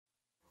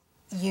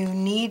you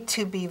need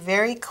to be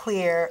very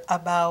clear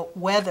about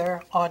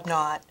whether or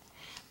not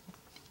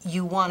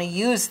you want to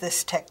use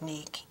this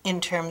technique in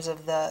terms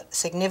of the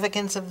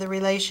significance of the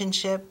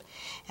relationship.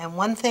 And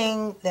one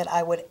thing that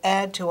I would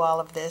add to all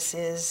of this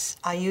is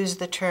I use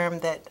the term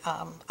that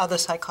other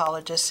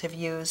psychologists have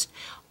used,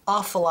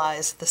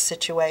 awfulize the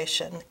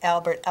situation.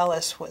 Albert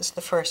Ellis was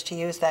the first to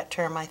use that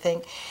term, I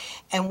think.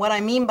 And what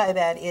I mean by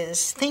that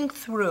is think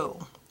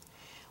through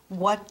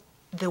what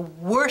the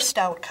worst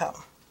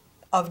outcome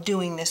of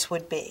doing this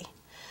would be.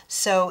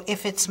 So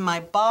if it's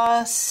my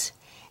boss,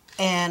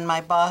 and my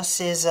boss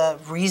is a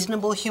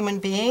reasonable human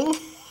being,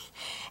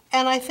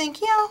 and I think,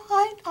 yeah,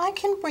 I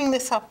can bring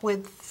this up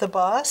with the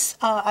boss.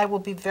 I will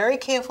be very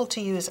careful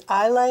to use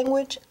I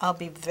language. I'll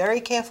be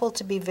very careful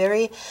to be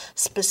very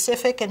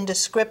specific and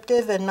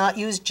descriptive and not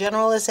use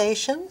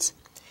generalizations.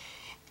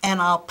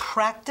 And I'll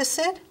practice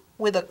it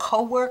with a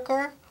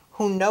coworker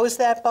who knows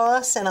that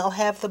boss, and I'll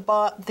have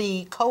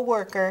the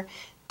coworker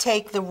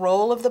take the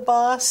role of the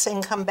boss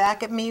and come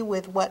back at me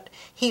with what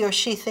he or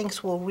she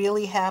thinks will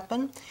really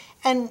happen.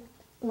 And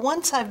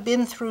once I've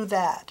been through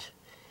that,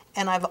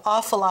 and I've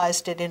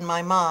awfulized it in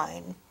my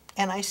mind,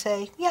 and I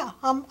say, yeah,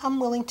 I'm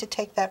willing to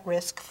take that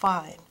risk,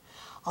 fine.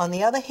 On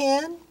the other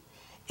hand,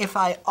 if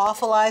I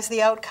awfulize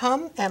the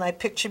outcome and I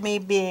picture me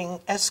being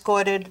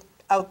escorted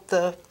out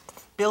the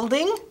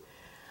building,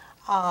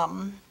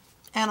 and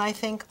I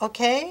think,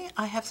 okay,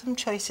 I have some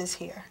choices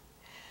here.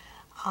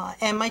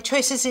 And my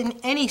choices in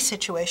any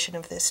situation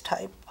of this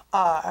type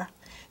are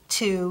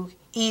to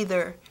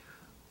either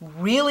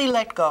really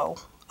let go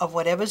of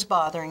whatever's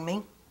bothering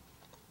me,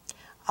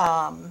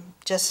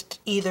 just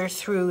either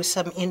through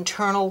some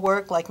internal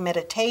work like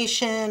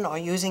meditation or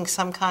using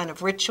some kind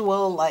of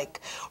ritual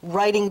like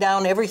writing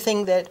down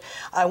everything that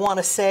I want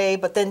to say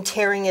but then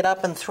tearing it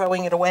up and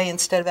throwing it away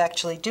instead of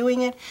actually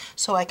doing it.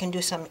 So I can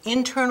do some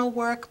internal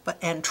work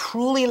and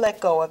truly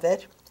let go of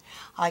it.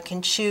 I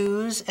can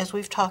choose, as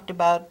we've talked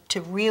about,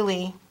 to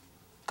really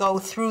go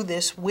through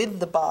this with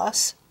the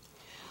boss.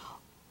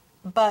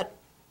 But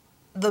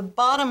the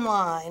bottom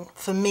line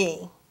for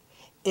me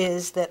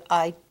is that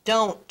I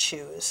don't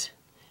choose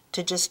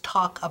to just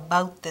talk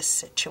about this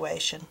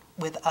situation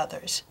with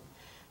others,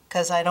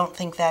 because I don't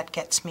think that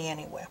gets me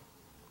anywhere.